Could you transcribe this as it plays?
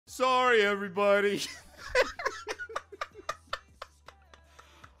Sorry, everybody.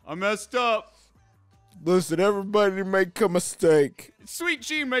 I messed up. Listen, everybody make a mistake. Sweet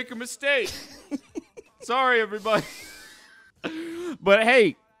Gene make a mistake. Sorry, everybody. But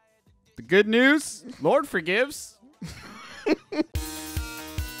hey, the good news, Lord forgives.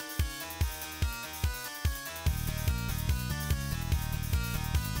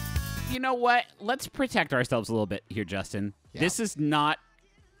 You know what? Let's protect ourselves a little bit here, Justin. Yeah. This is not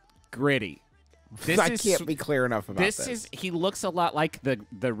gritty. I can't be clear enough about this. He looks a lot like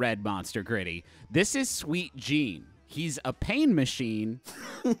the red monster Gritty. This is Sweet Gene. He's a pain machine.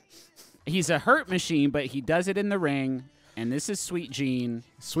 He's a hurt machine, but he does it in the ring. And this is Sweet Gene.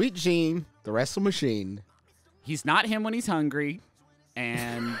 Sweet Gene, the wrestle machine. He's not him when he's hungry.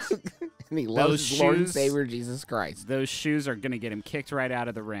 And, and he loves his Lord and Savior Jesus Christ. Those shoes are going to get him kicked right out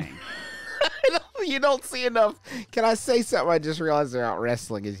of the ring. You don't see enough. Can I say something I just realized about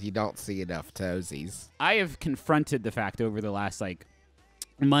wrestling is you don't see enough toesies. I have confronted the fact over the last,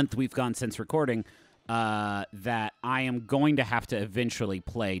 month we've gone since recording that I am going to have to eventually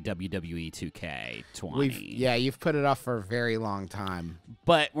play WWE2K20. Yeah, you've put it off for a very long time.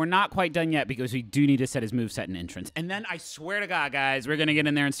 But we're not quite done yet because we do need to set his moveset and entrance. And then I swear to God, guys, we're going to get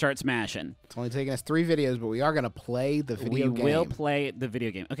in there and start smashing. It's only taking us 3 videos, but we are going to play the video game. We will play the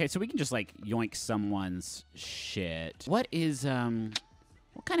video game. Okay, so we can just, yoink someone's shit. What is,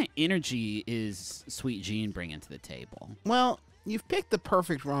 what kind of energy is Sweet Gene bringing to the table? Well, you've picked the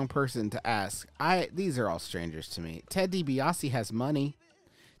perfect wrong person to ask. These are all strangers to me. Ted DiBiase has money.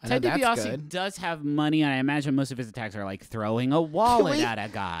 Ted DiBiase does have money, and I imagine most of his attacks are throwing a wallet at a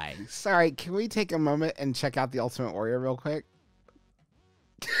guy. Sorry, can we take a moment and check out the Ultimate Warrior real quick?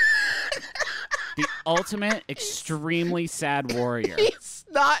 The ultimate, extremely sad warrior. He's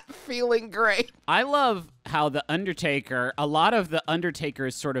not feeling great. I love how the Undertaker, a lot of the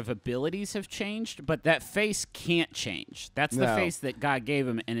Undertaker's sort of abilities have changed, but that face can't change. That's the face that God gave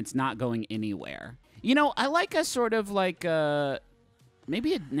him, and it's not going anywhere. You know, I like a sort of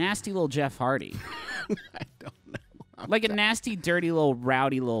maybe a nasty little Jeff Hardy. I don't know. A nasty, dirty little,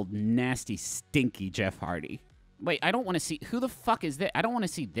 rowdy little, nasty, stinky Jeff Hardy. Wait, I don't want to see. Who the fuck is this? I don't want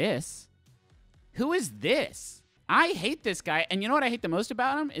to see this. Who is this? I hate this guy. And you know what I hate the most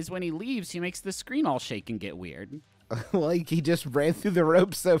about him is when he leaves, he makes the screen all shake and get weird. He just ran through the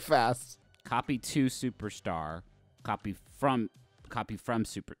ropes so fast. Copy to Superstar. Copy from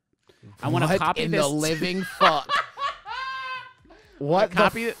Super. I want to copy this. What in the living fuck? What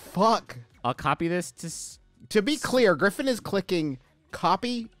the fuck? I'll copy this to... To be clear, Griffin is clicking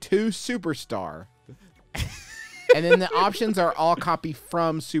copy to Superstar. And then the options are all copy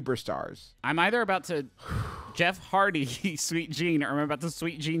from Superstars. I'm either about to Jeff Hardy Sweet Gene, or I'm about to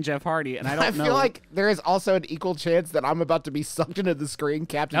Sweet Gene Jeff Hardy, and I don't know. I feel like there is also an equal chance that I'm about to be sucked into the screen,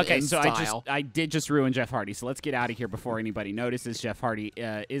 Captain N style. I did just ruin Jeff Hardy, so let's get out of here before anybody notices. Jeff Hardy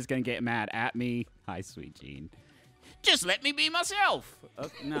is going to get mad at me. Hi, Sweet Gene. Just let me be myself.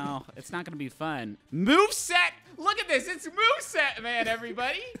 No, it's not going to be fun. Moveset! Look at this. It's moveset, man,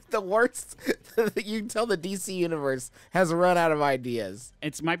 everybody. The worst. You can tell the DC universe has run out of ideas.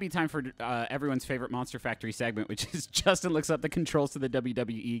 It might be time for everyone's favorite Monster Factory segment, which is Justin looks up the controls to the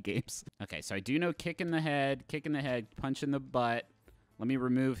WWE games. Okay, so I do know kick in the head, punch in the butt. Let me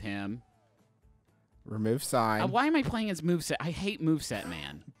remove him. Remove sign. Why am I playing as moveset? I hate moveset,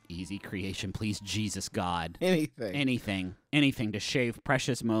 man. Easy creation, please, Jesus God. Anything to shave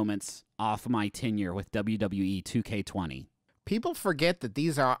precious moments off my tenure with WWE 2K20. People forget that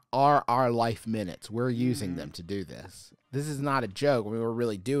these are our life minutes. We're using them to do this. This is not a joke. We were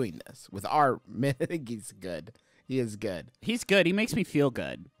really doing this with our minute. He's good. He is good. He's good. He makes me feel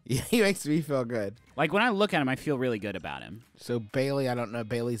good. Yeah, he makes me feel good. Like, when I look at him, I feel really good about him. So, Bailey, I don't know.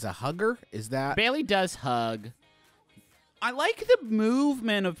 Bailey's a hugger? Is that? Bailey does hug. I like the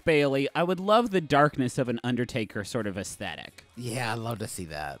movement of Bailey. I would love the darkness of an Undertaker sort of aesthetic. Yeah, I'd love to see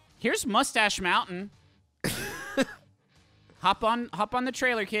that. Here's Mustache Mountain. Hop on the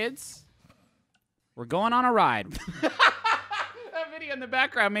trailer, kids. We're going on a ride. That video in the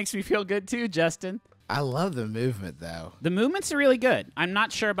background makes me feel good, too, Justin. I love the movement, though. The movements are really good. I'm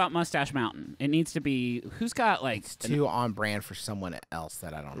not sure about Mustache Mountain. It needs to be... Who's got, It's too on brand for someone else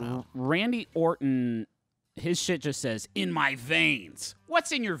that I don't know. Randy Orton, his shit just says, in my veins.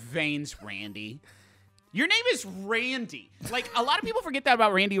 What's in your veins, Randy? Your name is Randy. A lot of people forget that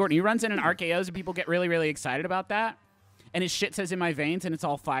about Randy Orton. He runs in RKOs, and people get really, really excited about that. And his shit says in my veins, and it's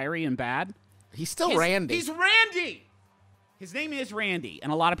all fiery and bad. He's still Randy. He's Randy! His name is Randy,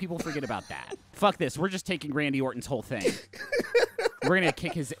 and a lot of people forget about that. Fuck this. We're just taking Randy Orton's whole thing. We're gonna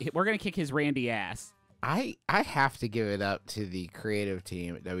kick his Randy ass. I have to give it up to the creative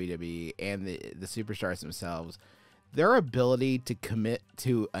team at WWE and the superstars themselves. Their ability to commit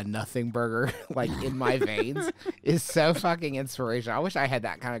to a nothing burger, like in my veins, is so fucking inspirational. I wish I had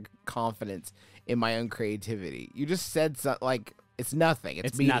that kind of confidence in my own creativity. You just said something like it's nothing.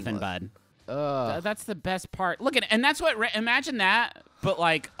 It's nothing, bud. That's the best part. Look at it, and that's what. Imagine that, but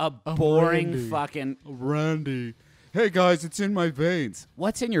like a boring Randy. fucking. Randy. Hey, guys, it's in my veins.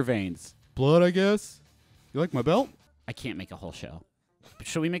 What's in your veins? Blood, I guess. You like my belt? I can't make a whole show.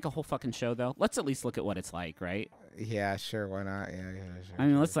 Should we make a whole fucking show though? Let's at least look at what it's like, right? Yeah, sure. Why not? Yeah, sure. I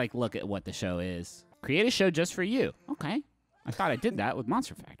mean, let's like look at what the show is. Create a show just for you. Okay. I thought I did that with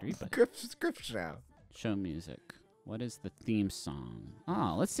Monster Factory, but Script show. show music. What is the theme song?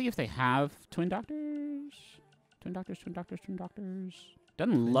 Oh, let's see if they have Twin Doctors. Twin Doctors.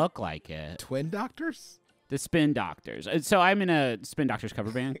 Doesn't look like it. Twin Doctors? The Spin Doctors. So I'm in a Spin Doctors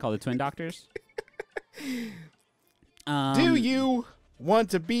cover band called the Twin Doctors. Do you want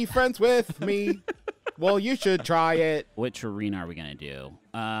to be friends with me? Well, you should try it. Which arena are we going to do?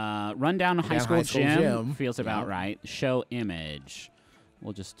 Rundown High School, High School Gym. Gym. Feels about right. Show image.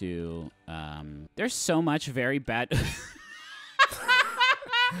 We'll just do... there's so much very bad...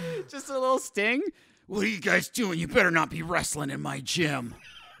 Just a little sting. What are you guys doing? You better not be wrestling in my gym.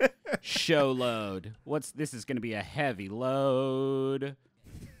 Show load. This is going to be a heavy load.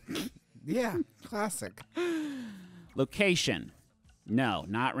 Yeah, classic. Location. No,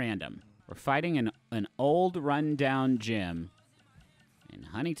 not random. We're fighting in an old rundown gym in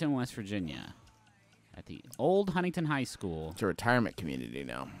Huntington, West Virginia. At the old Huntington High School. It's a retirement community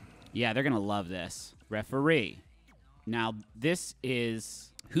now. Yeah, they're going to love this. Referee. Now, this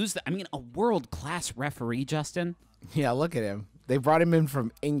is... a world-class referee, Justin. Yeah, look at him. They brought him in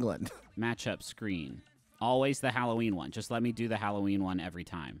from England. Matchup screen. Always the Halloween one. Just let me do the Halloween one every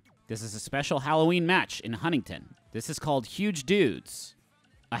time. This is a special Halloween match in Huntington. This is called Huge Dudes,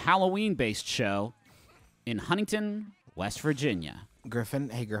 a Halloween-based show in Huntington, West Virginia. Griffin,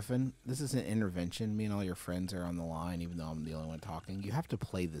 hey, Griffin, this is an intervention. Me and all your friends are on the line, even though I'm the only one talking. You have to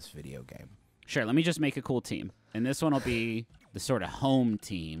play this video game. Sure, let me just make a cool team. And this one will be the sort of home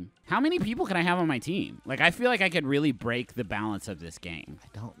team. How many people can I have on my team? Like, I feel like I could really break the balance of this game. I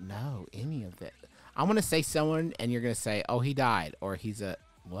don't know any of it. I'm going to say someone, and you're going to say, oh, he died, or he's a...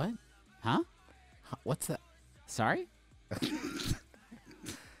 What? Huh? What's that? Sorry?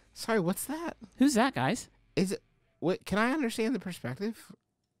 Sorry, what's that? Who's that, guys? Is it... What? Can I understand the perspective?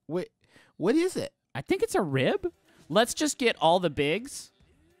 What is it? I think it's a rib. Let's just get all the bigs.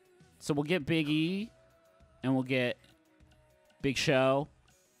 So we'll get Big E, and we'll get Big Show,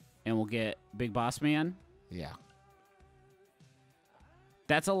 and we'll get Big Boss Man. Yeah.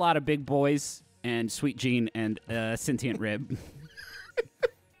 That's a lot of big boys and Sweet Jean and Sentient Rib.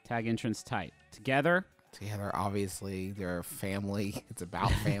 Tag entrance type. Together, obviously, they're family. It's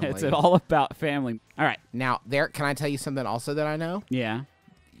about family. it's all about family. All right. Now, can I tell you something also that I know? Yeah.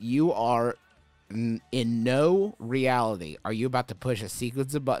 You are, in no reality, are you about to push a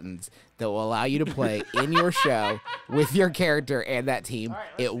sequence of buttons that will allow you to play in your show with your character and that team.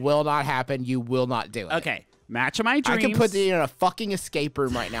 It will not happen. You will not do it. Okay. Match of my dreams. I can put it in a fucking escape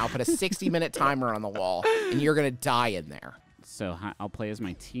room right now, put a 60-minute timer on the wall, and you're going to die in there. So I'll play as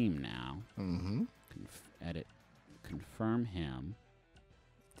my team now. Mm-hmm. Edit. Confirm him.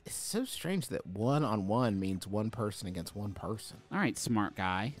 It's so strange that one-on-one means one person against one person. All right, smart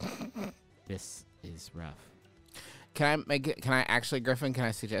guy. This is rough. Can I actually, Griffin, can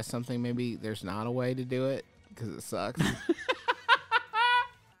I suggest something? Maybe there's not a way to do it because it sucks.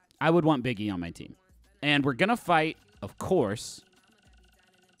 I would want Big E on my team. And we're going to fight, of course,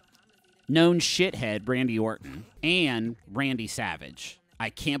 known shithead Randy Orton and Randy Savage. I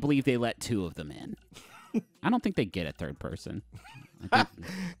can't believe they let two of them in. I don't think they get a third person.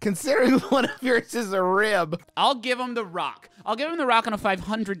 Considering one of yours is a rib. I'll give him The Rock. I'll give him The Rock on a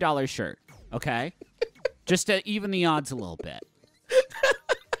 $500 shirt, okay? Just to even the odds a little bit.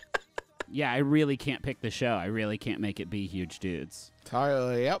 Yeah, I really can't pick the show. I really can't make it be Huge Dudes.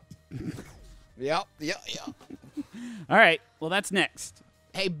 Totally, yep. Yep. All right, well, that's next.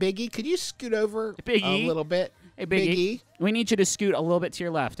 Hey, Biggie, could you scoot over Biggie. a little bit? Hey, Biggie, we need you to scoot a little bit to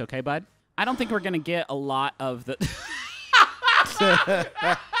your left, okay, bud? I don't think we're going to get a lot of the...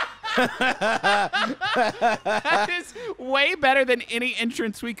 That is way better than any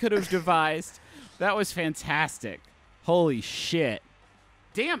entrance we could have devised. That was fantastic. Holy shit.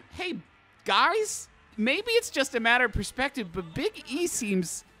 Damn. Hey, guys, maybe it's just a matter of perspective, but Big E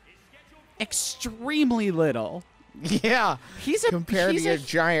seems extremely little. Yeah. He's compared to your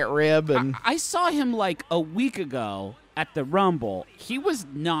giant rib. And I saw him like a week ago at the Rumble, he was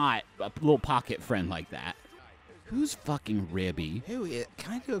not a little pocket friend like that. Who's fucking Ribby? Who is?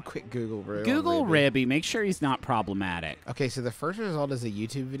 Can I do a quick Google? Google Ribby. Make sure he's not problematic. Okay, so the first result is a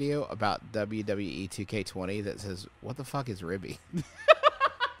YouTube video about WWE2K20 that says, "What the fuck is Ribby?"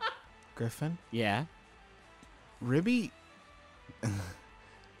 Griffin? Yeah. Ribby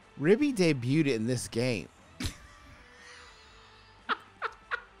debuted in this game.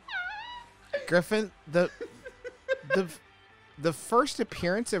 Griffin, the first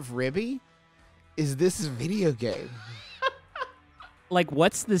appearance of Ribby is this video game. Like,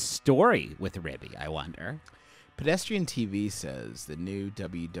 what's the story with Ribby, I wonder? Pedestrian TV says the new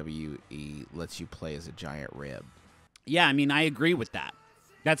WWE lets you play as a giant rib. Yeah, I mean, I agree with that.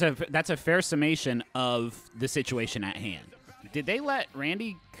 That's a fair summation of the situation at hand. Did they let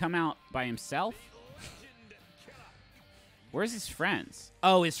Randy come out by himself? Where's his friends?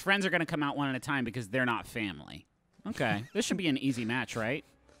 Oh, his friends are going to come out one at a time because they're not family. Okay. This should be an easy match, right?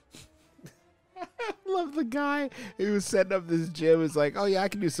 I love the guy who was setting up this gym. Is like, oh yeah, I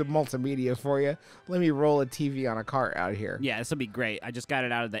can do some multimedia for you. Let me roll a TV on a cart out here. Yeah, this will be great. I just got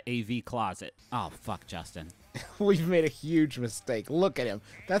it out of the AV closet. Oh, fuck, Justin. We've made a huge mistake. Look at him.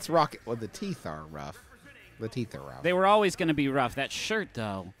 That's Rocket. Well, the teeth are rough. The teeth are rough. They were always going to be rough. That shirt,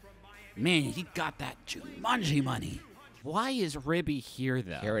 though, man, he got that Jumanji money. Why is Ribby here,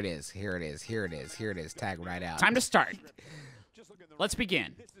 though? Here it is. Here it is. Here it is. Here it is. Tag right out. Time to start. Let's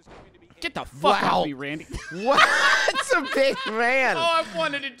begin. Get the fuck off me, Randy. What? It's a big man. Oh, I've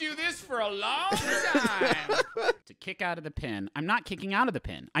wanted to do this for a long time. To kick out of the pin. I'm not kicking out of the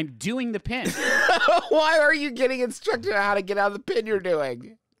pin. I'm doing the pin. Why are you getting instructed on how to get out of the pin you're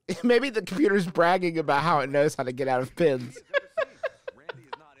doing? Maybe the computer's bragging about how it knows how to get out of pins.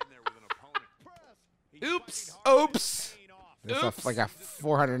 Oops. Oops. Oops. It's like a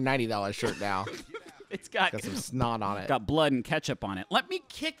 $490 shirt now. It's got some snot on it. Got blood and ketchup on it. Let me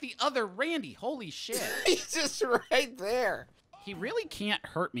kick the other Randy. Holy shit. He's just right there. He really can't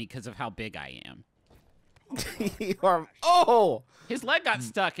hurt me because of how big I am. Oh! His leg got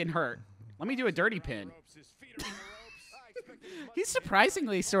stuck and hurt. Let me do a dirty pin. He's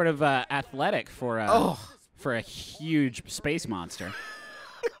surprisingly sort of athletic for a huge space monster.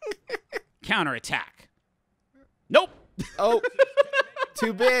 Counterattack. Nope. Oh,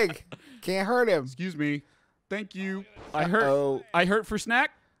 too big. Can't hurt him. Excuse me. Thank you. I hurt for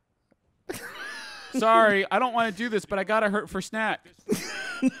snack. Sorry, I don't want to do this, but I gotta hurt for snack.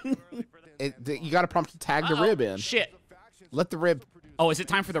 You gotta prompt to tag the rib in. Shit. Let the rib. Oh, is it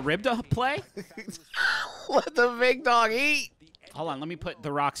time for the rib to play? Let the big dog eat. Hold on, let me put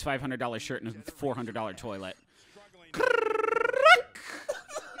The Rock's $500 shirt in a $400 toilet.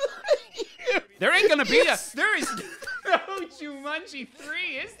 There ain't gonna be there is no Jumanji 3,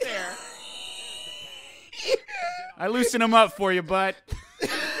 is there? I loosen him up for you, bud.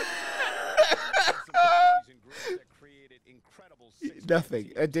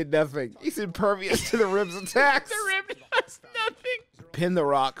 Nothing. I did nothing. He's impervious to the rib's attacks. The rib does nothing. Pin the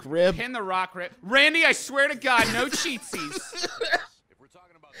Rock rib. Pin the Rock rib. Randy, I swear to God, no cheatsies.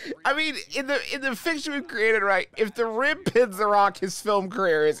 I mean, in the fiction we've created, right? If the rib pins the Rock, his film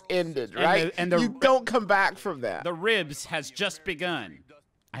career is ended, right? And you don't come back from that. The ribs has just begun.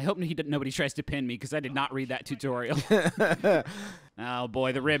 I hope nobody tries to pin me because I did not read that tutorial. Oh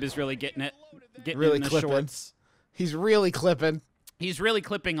boy, the rib is really getting it. Getting really in the clipping. shorts. He's really clipping. He's really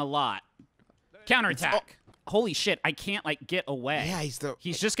clipping a lot. Counterattack. Holy shit, I can't get away. Yeah,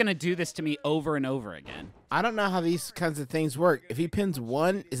 he's just gonna do this to me over and over again. I don't know how these kinds of things work. If he pins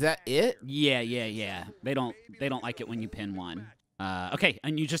one, is that it? Yeah. They don't like it when you pin one. Okay,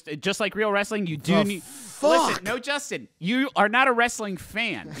 and you just like real wrestling, you do need. Listen, no, Justin, you are not a wrestling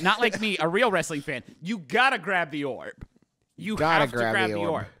fan. Not like me, a real wrestling fan. You gotta grab the orb. You gotta have to grab the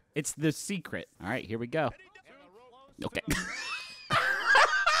orb. It's the secret. All right, here we go. Okay.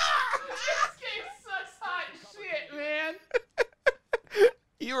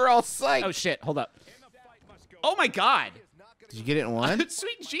 You were all psyched. Oh shit! Hold up. Oh my God. Did you get it in one?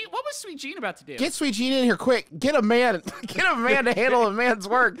 Sweet Gene. What was Sweet Gene about to do? Get Sweet Gene in here quick. Get a man. Get a man to handle a man's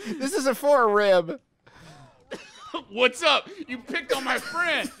work. This isn't for a rib. What's up? You picked on my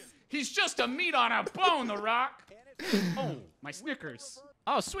friend. He's just a meat on a bone, The Rock. Oh, my Snickers.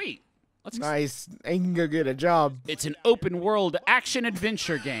 Oh, sweet. Let's nice. I can go get a job. It's an open world action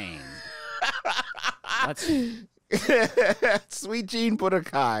adventure game. Let's. Sweet Gene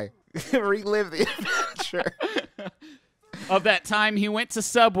Budokai. Relive the adventure. Of that time he went to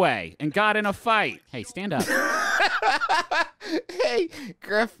Subway and got in a fight. Hey, stand up. Hey,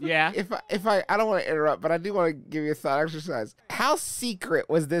 Griff. Yeah? If I don't want to interrupt, but I do want to give you a thought exercise. How secret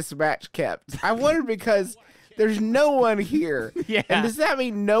was this match kept? I wondered because There's no one here. Yeah. And does that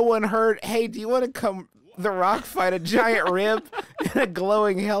mean no one heard, hey, do you want to come The Rock fight a giant rib and a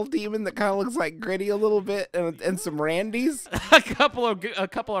glowing hell demon that kind of looks like Gritty a little bit and some Randys? a couple of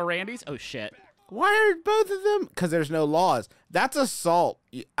Randys. Oh shit. Why are both of them? Because there's no laws. That's assault.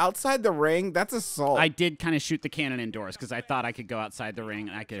 Outside the ring, that's assault. I did kind of shoot the cannon indoors because I thought I could go outside the ring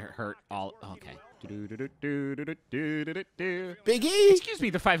and I could hurt all. Okay. Big E. Excuse me,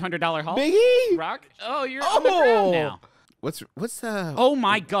 the $500 haul. Big E. Rock. Oh, you're on the ground now. What's Oh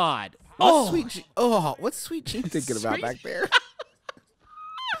my God. What's Sweet Gene thinking about back there?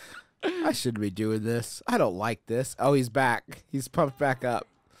 I shouldn't be doing this. I don't like this. Oh, he's back. He's pumped back up.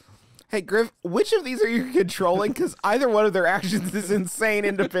 Hey, Griff, which of these are you controlling? Because either one of their actions is insane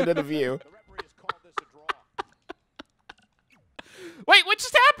independent of you. Wait, what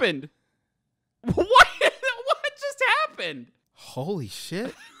just happened? What just happened? Holy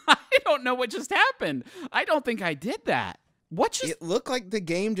shit. I don't know what just happened. I don't think I did that. What just... It looked like the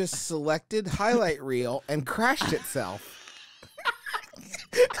game just selected highlight reel and crashed itself.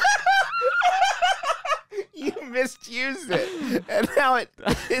 You misused it, and now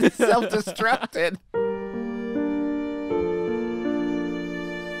it's self-destructed.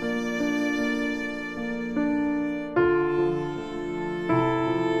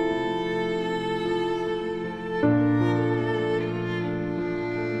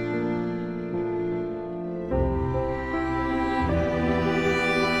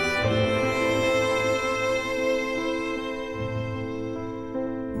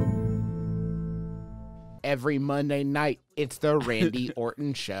 Every Monday night, it's the Randy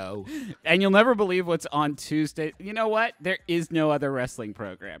Orton Show. And you'll never believe what's on Tuesday. You know what? There is no other wrestling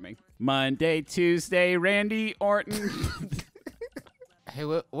programming. Monday, Tuesday, Randy Orton. Hey,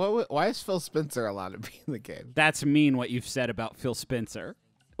 why is Phil Spencer allowed to be in the game? That's mean what you've said about Phil Spencer.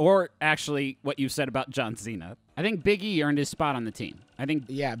 Or actually what you said about John Cena. I think Big E earned his spot on the team. I think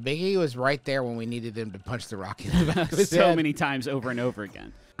Yeah, Big E was right there when we needed him to punch the Rock in the back of his so head. many times over and over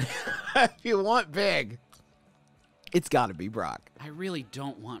again. If you want big, it's got to be Brock. I really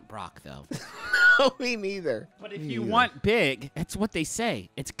don't want Brock, though. No, me neither. But if you want big, that's what they say.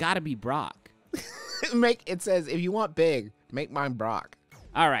 It's got to be Brock. It says, if you want big, make mine Brock.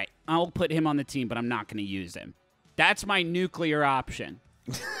 All right, I'll put him on the team, but I'm not going to use him. That's my nuclear option.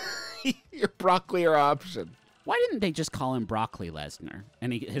 Your broccolier option. Why didn't they just call him Broccoli Lesnar?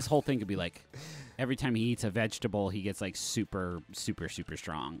 And his whole thing could be like, every time he eats a vegetable, he gets like super, super, super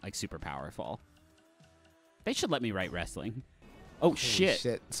strong, like super powerful. They should let me write wrestling. Oh,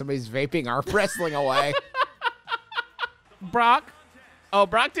 shit. Somebody's vaping our wrestling away. Brock? Oh,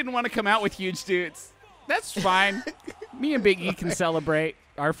 Brock didn't want to come out with huge dudes. That's fine. Me and Big E can celebrate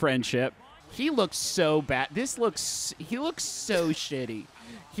our friendship. He looks so bad. He looks so shitty.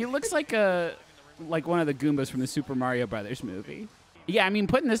 He looks like one of the Goombas from the Super Mario Brothers movie. Yeah, I mean,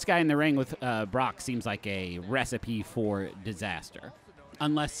 putting this guy in the ring with Brock seems like a recipe for disaster.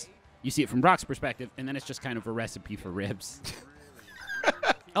 Unless you see it from Brock's perspective, and then it's just kind of a recipe for ribs.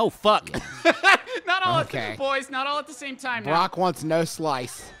 Oh, fuck. Not all Okay. boys, not all at the same time now. Brock wants no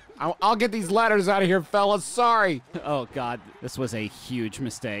slice. I'll get these ladders out of here, fellas. Sorry. Oh, God. This was a huge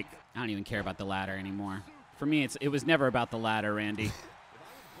mistake. I don't even care about the ladder anymore. For me, it was never about the ladder, Randy.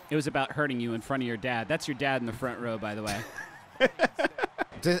 It was about hurting you in front of your dad. That's your dad in the front row, by the way.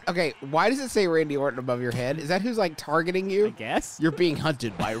 Okay, why does it say Randy Orton above your head? Is that who's, like, targeting you? I guess. You're being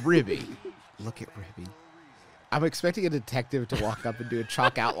hunted by Ribby. Look at Ribby. I'm expecting a detective to walk up and do a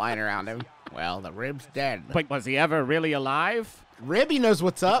chalk outline around him. Well, the rib's dead. But was he ever really alive? Ribby knows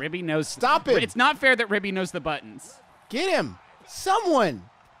what's up. Ribby knows. Stop him. It's not fair that Ribby knows the buttons. Get him. Someone.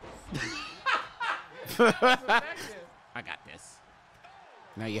 I got this.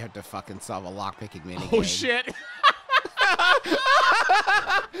 Now you have to fucking solve a lockpicking minigame. Oh, shit.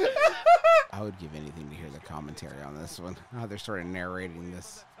 I would give anything to hear the commentary on this one. Oh, they're sort of narrating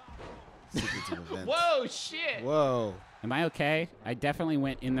this sequence of events. Whoa, shit. Whoa. Am I okay? I definitely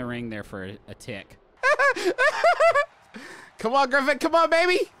went in the ring there for a tick. Come on, Griffin. Come on,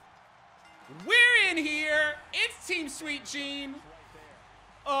 baby. We're in here. It's Team Sweet Gene.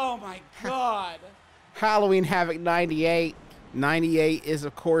 Oh, my God. Halloween Havoc 98. 98 is,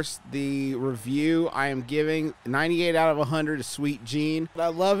 of course, the review I am giving. 98 out of 100 is Sweet Gene. I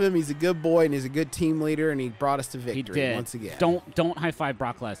love him. He's a good boy, and he's a good team leader, and he brought us to victory once again. Don't high-five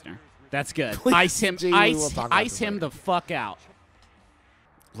Brock Lesnar. That's good. Please, ice him. Gene, Ice him the fuck out.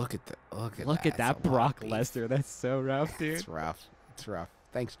 Look at Look at that Brock beef. Lesnar. That's so rough, dude. It's rough. It's rough.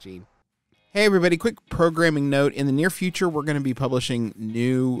 Thanks, Gene. Hey, everybody. Quick programming note. In the near future, we're going to be publishing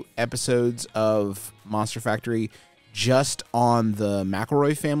new episodes of Monster Factory just on the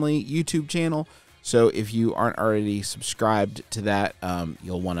McElroy family YouTube channel. So if you aren't already subscribed to that,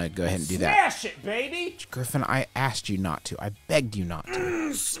 you'll want to go ahead and do that. Smash it, baby! Griffin, I asked you not to. I begged you not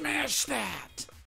to. Smash that!